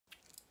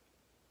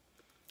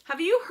Have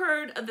you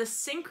heard of the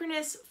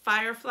synchronous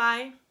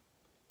firefly?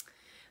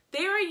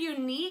 They are a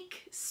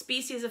unique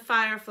species of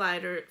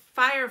fireflies,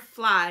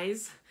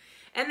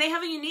 and they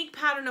have a unique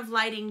pattern of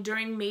lighting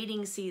during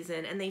mating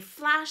season, and they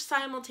flash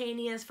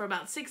simultaneous for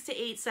about 6 to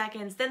 8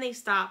 seconds, then they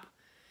stop,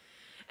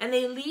 and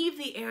they leave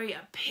the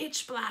area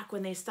pitch black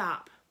when they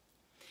stop.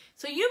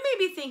 So you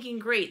may be thinking,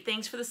 great,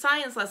 thanks for the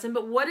science lesson,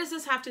 but what does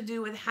this have to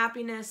do with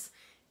happiness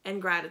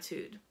and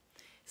gratitude?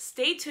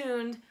 Stay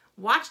tuned,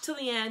 watch till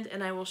the end,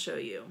 and I will show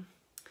you.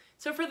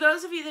 So for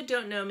those of you that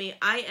don't know me,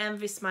 I am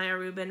Vismaya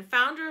Rubin,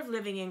 founder of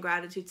Living in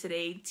Gratitude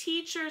Today,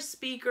 teacher,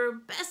 speaker,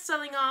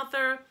 best-selling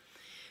author,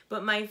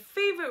 but my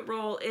favorite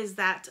role is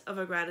that of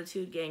a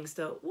gratitude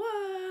gangsta.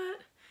 What?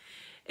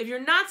 If you're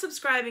not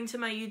subscribing to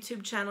my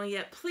YouTube channel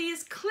yet,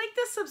 please click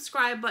the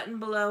subscribe button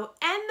below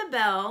and the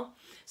bell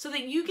so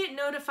that you get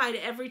notified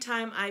every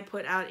time I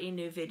put out a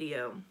new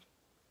video.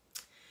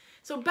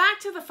 So back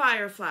to the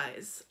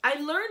fireflies. I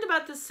learned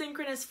about the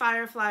synchronous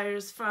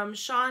fireflies from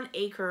Shawn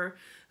Achor,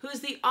 who's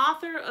the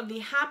author of The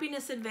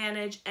Happiness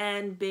Advantage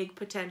and Big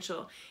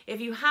Potential.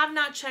 If you have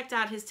not checked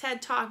out his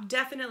TED Talk,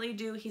 definitely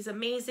do. He's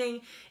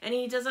amazing, and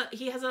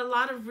he has a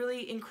lot of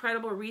really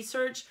incredible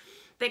research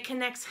that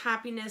connects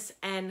happiness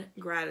and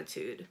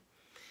gratitude.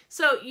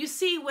 So you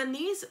see, when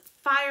these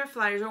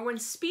fireflies, or when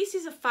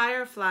species of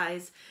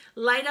fireflies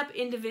light up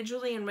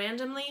individually and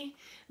randomly,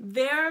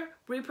 their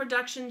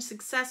reproduction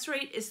success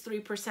rate is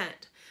 3%.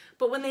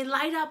 But when they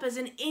light up as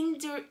an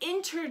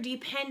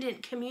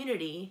interdependent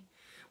community,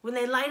 when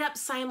they light up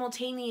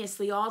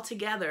simultaneously all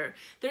together,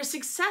 their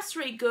success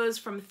rate goes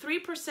from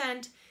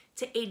 3%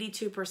 to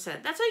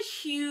 82%. That's a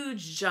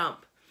huge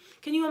jump.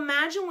 Can you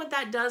imagine what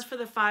that does for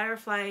the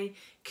firefly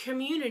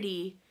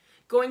community,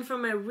 going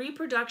from a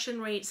reproduction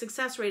rate,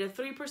 success rate of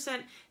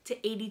 3% to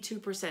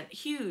 82%?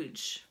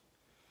 Huge.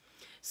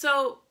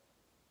 So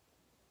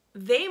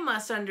they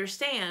must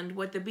understand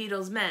what the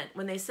Beatles meant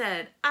when they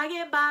said, I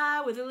get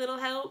by with a little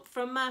help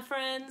from my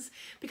friends.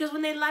 Because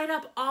when they light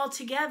up all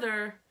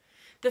together,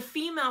 the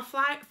female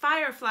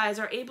fireflies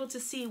are able to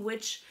see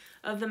which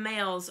of the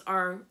males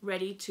are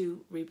ready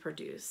to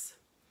reproduce.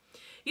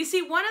 You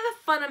see, one of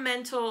the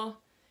fundamental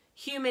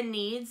human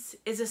needs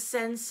is a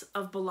sense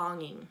of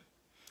belonging,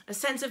 a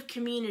sense of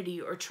community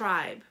or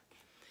tribe.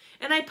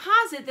 And I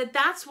posit that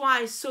that's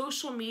why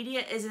social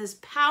media is as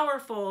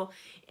powerful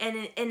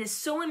and is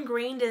so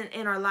ingrained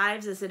in our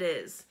lives as it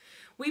is.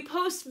 We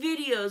post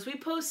videos, we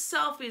post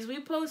selfies,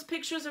 we post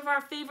pictures of our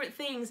favorite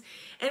things,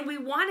 and we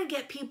want to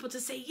get people to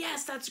say,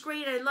 yes, that's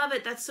great, I love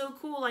it, that's so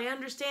cool, I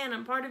understand,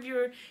 I'm part of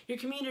your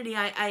community,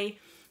 I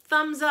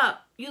thumbs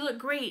up, you look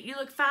great, you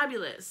look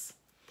fabulous.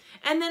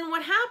 And then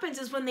what happens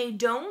is when they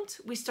don't,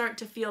 we start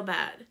to feel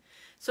bad.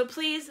 So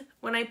please,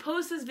 when I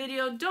post this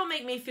video, don't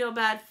make me feel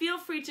bad. Feel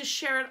free to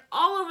share it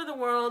all over the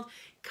world,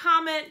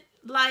 comment,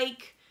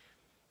 like,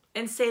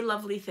 and say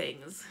lovely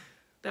things.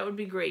 That would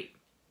be great.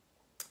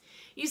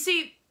 You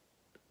see,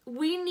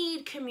 we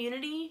need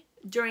community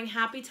during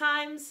happy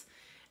times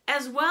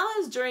as well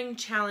as during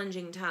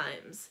challenging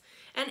times.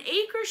 And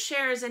Achor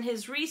shares in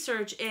his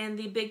research in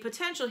The Big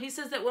Potential, he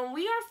says that when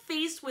we are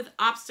faced with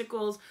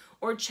obstacles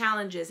or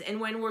challenges, and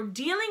when we're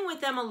dealing with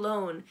them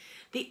alone,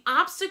 the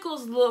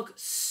obstacles look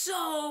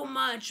so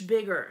much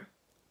bigger.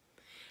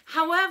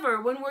 However,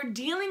 when we're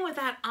dealing with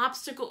that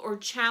obstacle or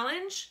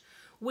challenge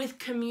with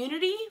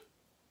community,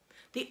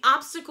 the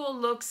obstacle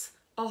looks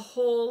a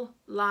whole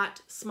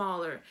lot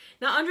smaller.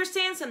 Now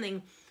understand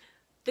something,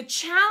 the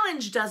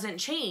challenge doesn't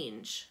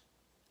change.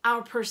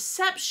 Our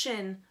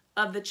perception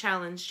of the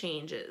challenge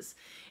changes.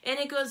 And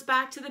it goes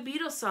back to the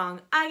Beatles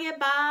song, I get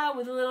by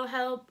with a little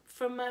help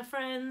from my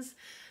friends.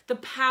 The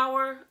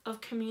power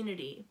of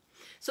community.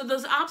 So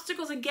those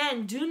obstacles,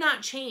 again, do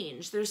not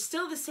change. They're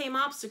still the same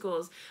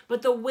obstacles,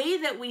 but the way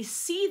that we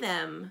see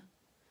them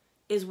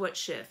is what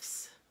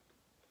shifts.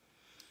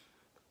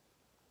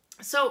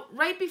 So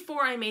right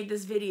before I made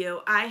this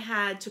video, I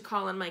had to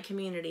call in my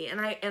community,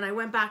 and I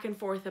went back and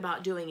forth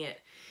about doing it.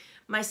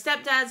 My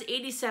stepdad's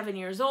 87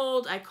 years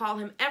old. I call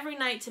him every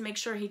night to make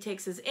sure he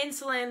takes his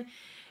insulin,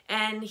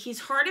 and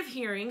he's hard of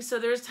hearing, so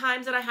there's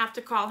times that I have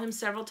to call him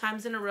several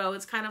times in a row.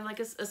 It's kind of like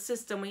a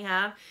system we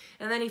have,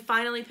 and then he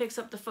finally picks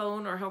up the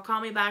phone, or he'll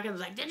call me back and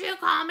is like, did you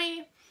call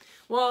me?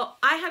 Well,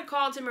 I had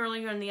called him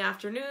earlier in the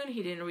afternoon.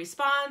 He didn't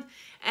respond,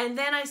 and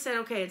then I said,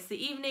 okay, it's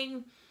the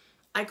evening.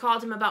 I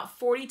called him about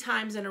 40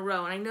 times in a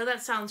row, and I know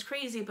that sounds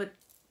crazy, but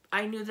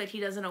I knew that he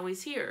doesn't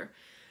always hear.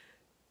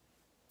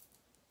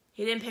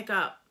 He didn't pick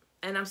up.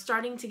 And I'm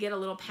starting to get a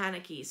little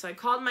panicky. So I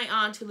called my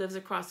aunt who lives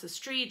across the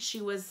street.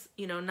 She was,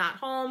 not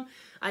home.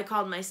 I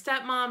called my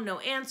stepmom, no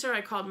answer.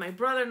 I called my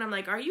brother, and I'm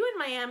like, are you in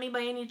Miami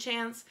by any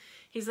chance?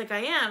 He's like,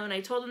 I am. And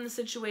I told him the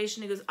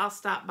situation. He goes, I'll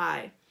stop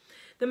by.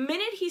 The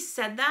minute he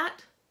said that,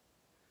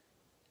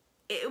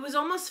 it was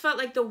almost felt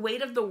like the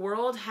weight of the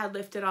world had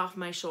lifted off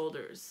my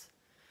shoulders.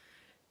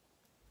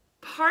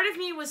 Part of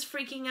me was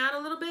freaking out a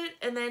little bit.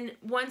 And then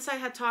once I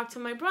had talked to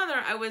my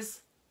brother, I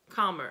was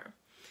calmer.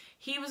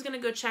 He was going to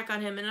go check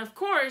on him. And of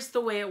course,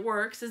 the way it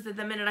works is that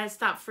the minute I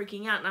stop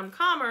freaking out and I'm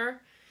calmer,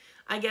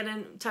 I get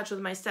in touch with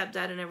my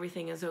stepdad and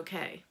everything is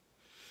okay.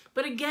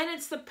 But again,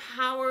 it's the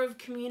power of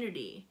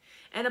community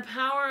and a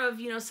power of,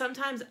 you know,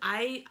 sometimes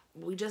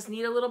we just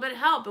need a little bit of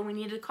help and we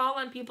need to call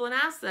on people and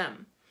ask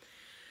them.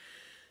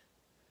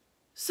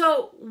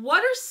 So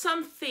what are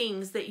some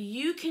things that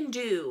you can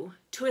do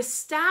to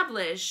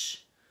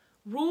establish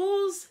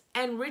rules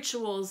and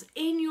rituals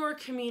in your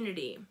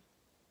community?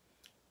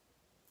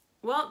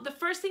 Well, the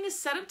first thing is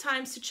set up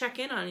times to check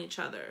in on each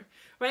other,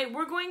 right?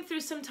 We're going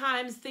through some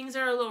times, things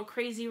are a little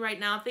crazy right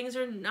now. Things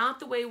are not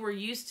the way we're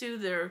used to.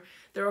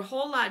 They're a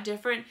whole lot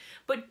different.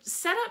 But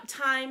set up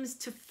times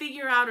to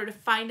figure out or to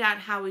find out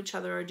how each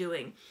other are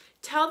doing.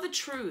 Tell the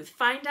truth.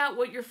 Find out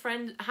what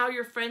how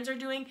your friends are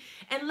doing,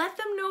 and let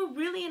them know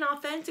really and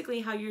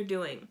authentically how you're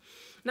doing.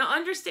 Now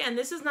understand,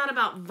 this is not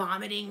about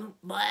vomiting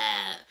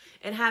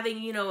and having,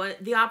 you know,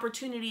 the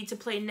opportunity to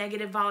play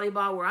negative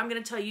volleyball where I'm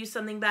going to tell you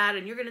something bad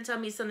and you're going to tell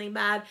me something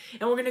bad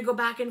and we're going to go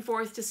back and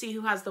forth to see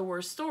who has the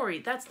worst story.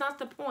 That's not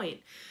the point.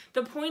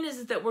 The point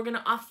is that we're going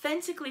to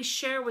authentically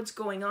share what's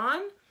going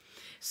on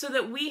so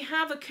that we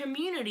have a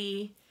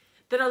community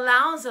that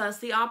allows us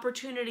the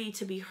opportunity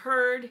to be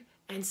heard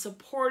and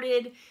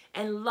supported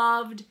and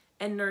loved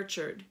and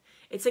nurtured.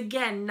 It's,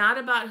 again, not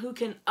about who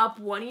can up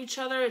one each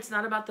other. It's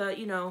not about the,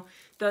 you know,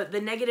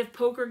 the negative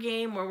poker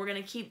game where we're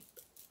going to keep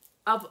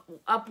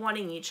up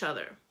wanting each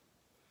other.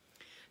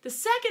 The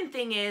second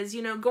thing is,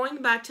 you know,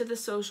 going back to the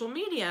social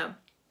media.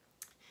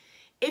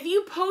 If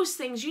you post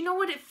things, you know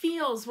what it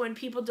feels when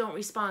people don't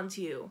respond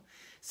to you.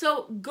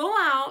 So go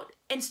out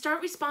and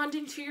start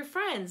responding to your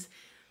friends.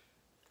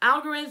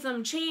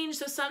 Algorithm change,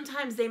 so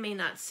sometimes they may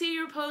not see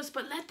your post,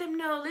 but let them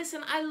know,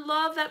 listen, I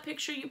love that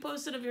picture you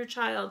posted of your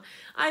child.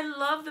 I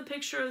love the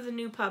picture of the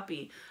new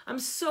puppy. I'm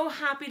so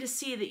happy to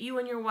see that you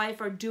and your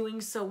wife are doing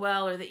so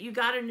well, or that you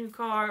got a new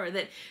car, or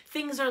that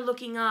things are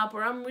looking up,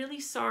 or I'm really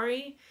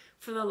sorry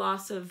for the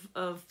loss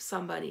of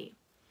somebody.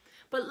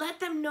 But let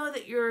them know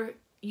that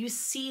you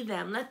see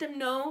them. Let them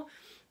know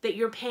that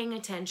you're paying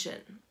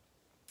attention.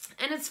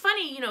 And it's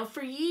funny, you know,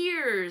 for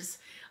years,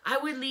 I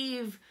would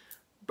leave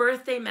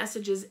birthday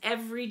messages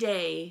every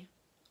day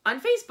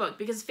on Facebook,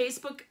 because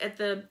Facebook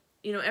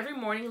every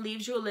morning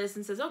leaves you a list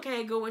and says,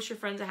 okay, go wish your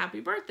friends a happy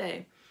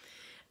birthday.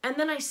 And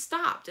then I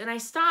stopped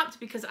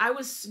because I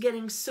was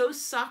getting so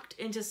sucked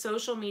into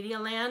social media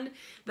land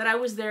that I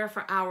was there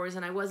for hours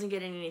and I wasn't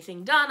getting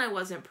anything done. I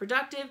wasn't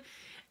productive.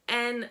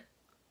 And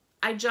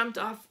I jumped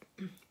off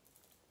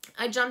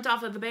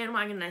of the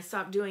bandwagon and I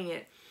stopped doing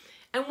it.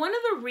 And one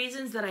of the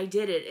reasons that I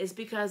did it is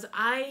because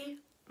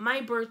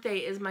my birthday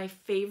is my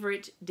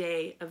favorite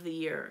day of the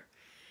year.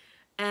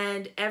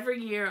 And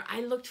every year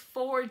I looked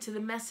forward to the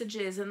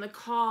messages and the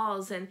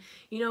calls and,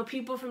 you know,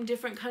 people from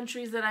different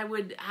countries that I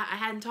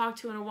hadn't talked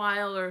to in a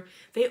while, or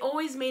they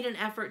always made an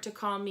effort to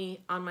call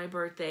me on my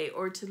birthday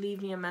or to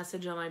leave me a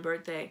message on my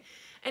birthday.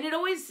 And it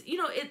always, you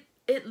know,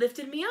 it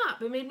lifted me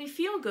up. It made me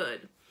feel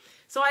good.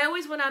 So I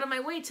always went out of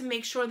my way to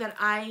make sure that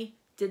I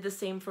did the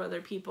same for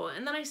other people.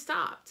 And then I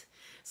stopped.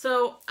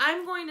 So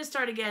I'm going to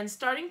start again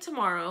starting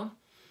tomorrow.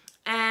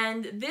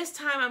 And this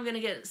time I'm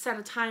going to set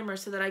a timer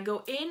so that I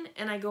go in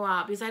and I go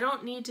out, because I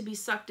don't need to be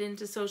sucked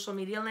into social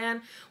media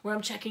land where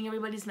I'm checking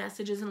everybody's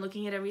messages and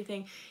looking at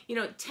everything. You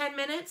know, 10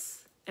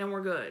 minutes and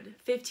we're good.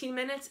 15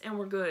 minutes and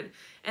we're good.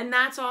 And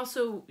that's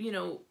also, you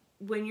know,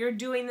 when you're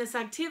doing this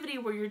activity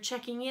where you're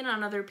checking in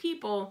on other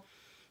people,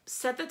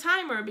 set the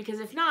timer, because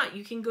if not,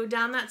 you can go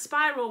down that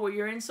spiral where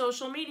you're in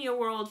social media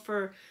world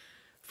for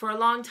a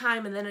long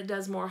time and then it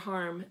does more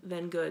harm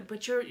than good.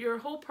 But your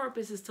whole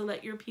purpose is to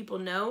let your people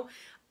know,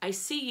 I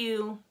see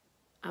you,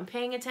 I'm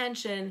paying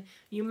attention,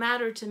 you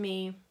matter to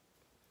me.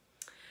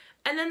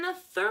 And then the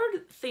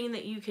third thing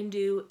that you can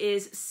do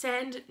is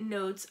send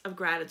notes of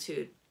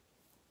gratitude.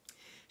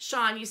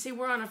 Shawn, you see,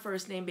 we're on a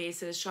first name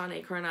basis, Shawn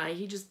Achor and I.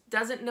 He just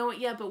doesn't know it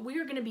yet, but we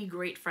are going to be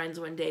great friends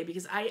one day,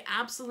 because I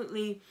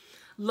absolutely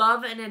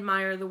love and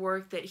admire the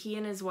work that he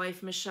and his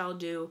wife, Michelle,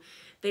 do.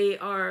 They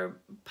are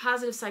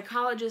positive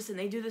psychologists and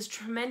they do this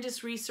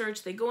tremendous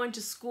research. They go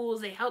into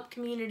schools, they help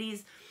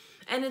communities.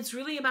 And it's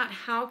really about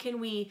how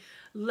can we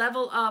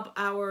amp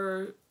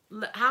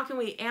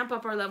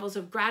up our levels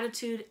of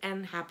gratitude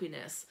and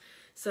happiness.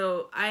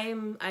 So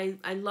I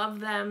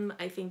love them.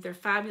 I think they're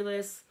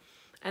fabulous.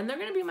 And they're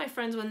going to be my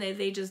friends when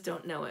they just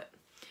don't know it.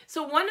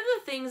 So one of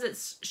the things that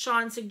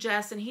Shawn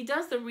suggests, and he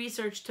does the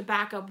research to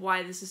back up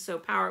why this is so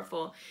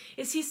powerful,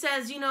 is he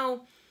says, you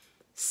know,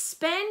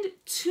 spend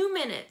 2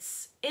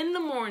 minutes in the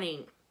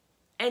morning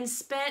and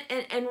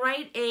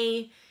write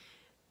a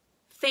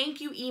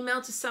thank you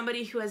email to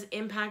somebody who has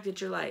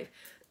impacted your life.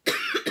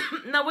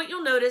 Now, what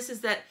you'll notice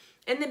is that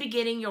in the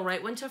beginning, you'll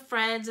write one to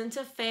friends and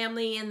to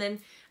family, and then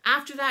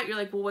after that, you're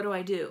like, well, what do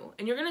I do?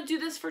 And you're going to do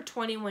this for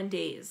 21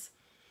 days.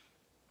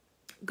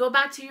 Go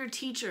back to your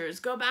teachers.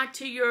 Go back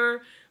to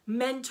your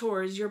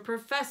mentors, your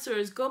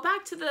professors. Go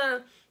back to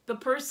the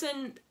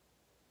person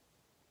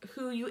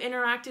who you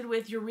interacted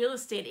with, your real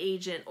estate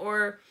agent.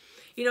 Or,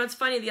 you know, it's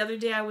funny, the other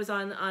day I was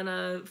on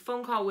a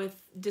phone call with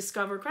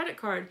Discover Credit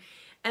Card,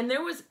 and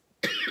there was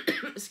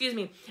excuse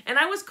me, and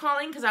I was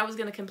calling because I was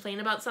going to complain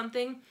about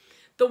something.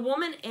 The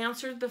woman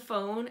answered the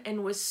phone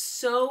and was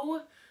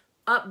so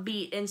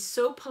upbeat and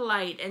so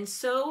polite and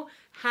so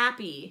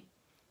happy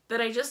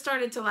that I just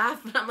started to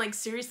laugh. And I'm like,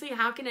 seriously,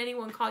 how can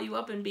anyone call you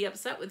up and be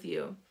upset with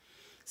you?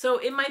 So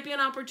it might be an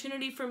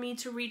opportunity for me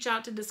to reach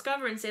out to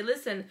Discover and say,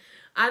 listen,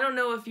 I don't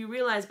know if you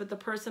realize, but the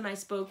person I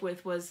spoke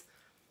with was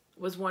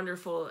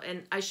wonderful,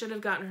 and I should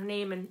have gotten her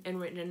name and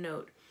written a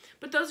note.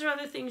 But those are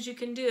other things you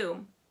can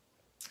do.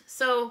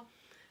 So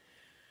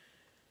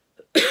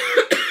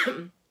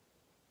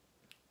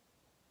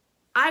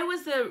I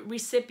was the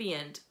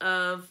recipient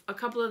of a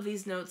couple of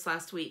these notes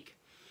last week,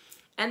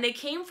 and they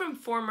came from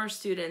former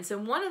students,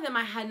 and one of them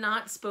I had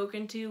not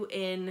spoken to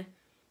in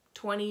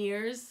 20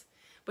 years,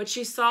 but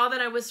she saw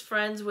that I was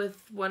friends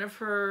with one of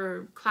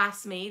her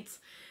classmates,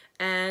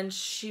 and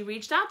she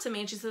reached out to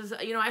me and she says,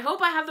 you know, I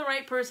hope I have the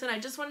right person. I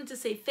just wanted to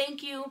say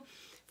thank you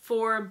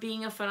for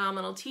being a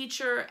phenomenal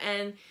teacher.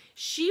 And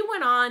she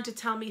went on to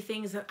tell me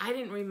things that I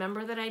didn't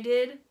remember that I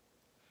did.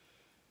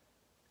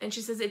 And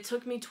she says, it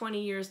took me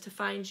 20 years to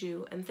find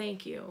you, and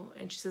thank you.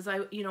 And she says, I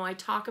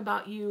talk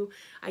about you.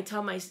 I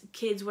tell my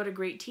kids what a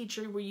great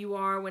teacher you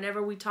are.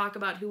 Whenever we talk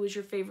about who was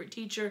your favorite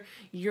teacher,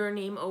 your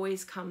name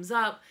always comes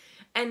up.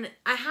 And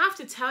I have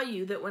to tell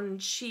you that when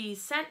she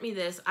sent me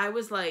this, I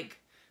was like,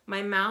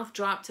 my mouth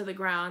dropped to the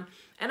ground.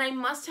 And I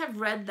must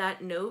have read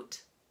that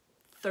note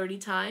 30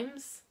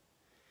 times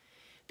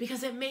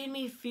because it made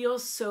me feel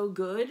so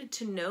good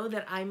to know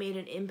that I made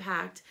an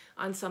impact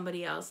on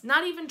somebody else,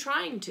 not even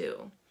trying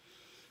to.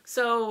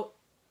 So,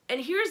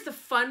 and here's the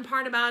fun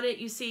part about it.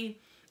 You see,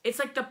 it's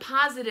like the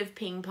positive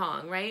ping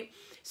pong, right?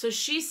 So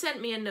she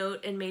sent me a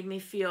note and made me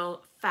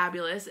feel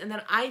fabulous. And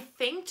then I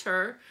thanked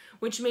her,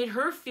 which made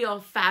her feel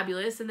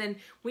fabulous. And then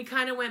we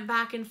kind of went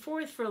back and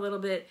forth for a little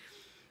bit.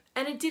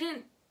 And it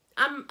didn't,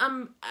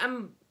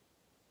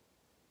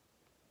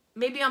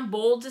 maybe I'm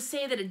bold to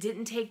say that it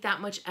didn't take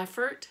that much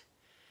effort,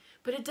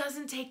 but it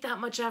doesn't take that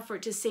much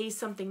effort to say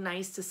something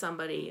nice to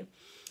somebody.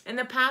 In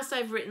the past,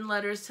 I've written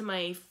letters to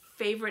my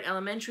favorite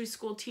elementary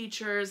school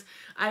teachers.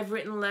 I've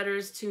written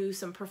letters to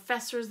some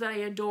professors that I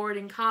adored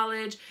in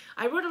college.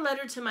 I wrote a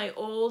letter to my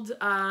old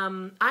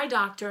eye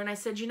doctor, and I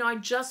said, you know, I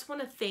just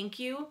want to thank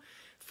you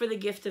for the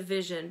gift of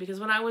vision, because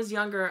when I was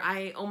younger,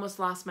 I almost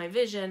lost my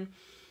vision.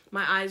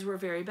 My eyes were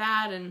very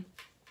bad, and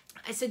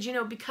I said, you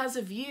know, because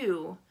of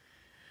you,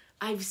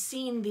 I've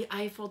seen the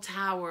Eiffel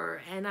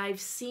Tower, and I've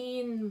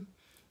seen,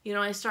 you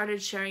know, I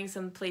started sharing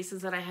some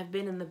places that I have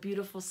been and the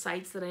beautiful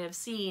sights that I have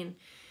seen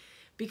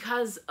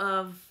because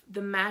of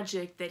the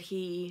magic that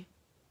he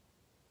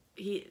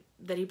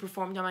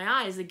performed on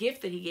my eyes, the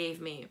gift that he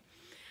gave me.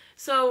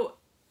 So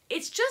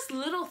it's just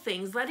little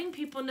things, letting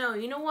people know,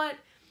 you know what,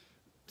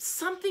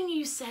 something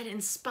you said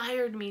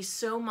inspired me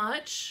so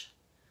much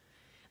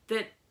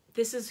that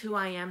this is who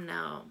I am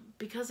now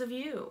because of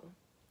you.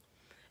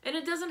 And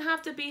it doesn't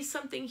have to be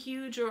something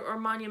huge or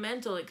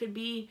monumental. It could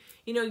be,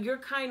 you know, your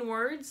kind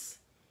words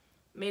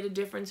made a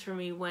difference for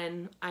me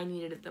when I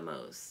needed it the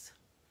most.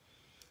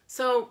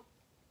 So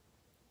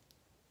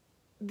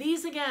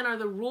these, again, are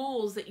the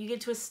rules that you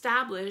get to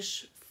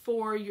establish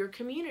for your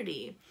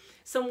community.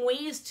 Some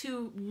ways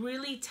to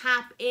really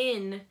tap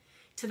in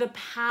to the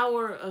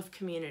power of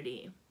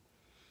community.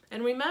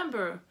 And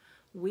remember,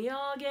 we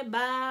all get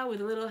by with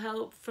a little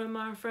help from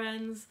our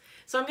friends.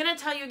 So I'm going to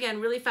tell you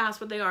again really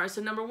fast what they are.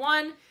 So number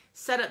 1,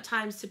 set up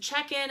times to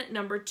check in.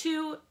 Number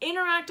 2,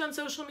 interact on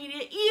social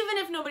media even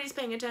if nobody's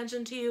paying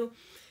attention to you.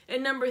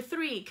 And number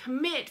 3,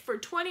 commit for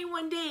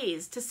 21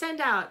 days to send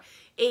out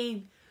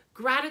a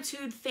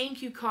gratitude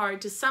thank you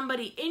card to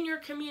somebody in your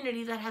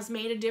community that has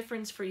made a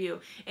difference for you.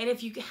 And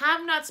if you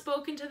have not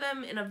spoken to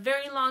them in a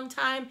very long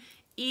time,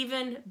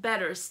 even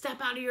better. Step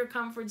out of your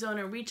comfort zone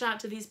and reach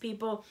out to these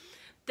people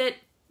that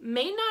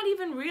may not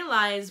even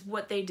realize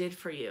what they did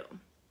for you.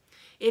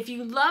 If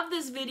you love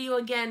this video,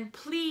 again,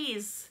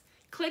 please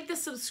click the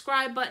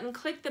subscribe button,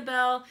 click the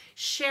bell,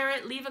 share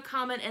it, leave a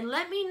comment, and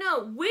let me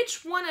know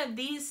which one of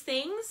these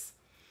things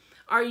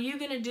are you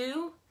going to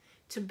do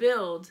to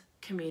build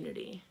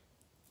community.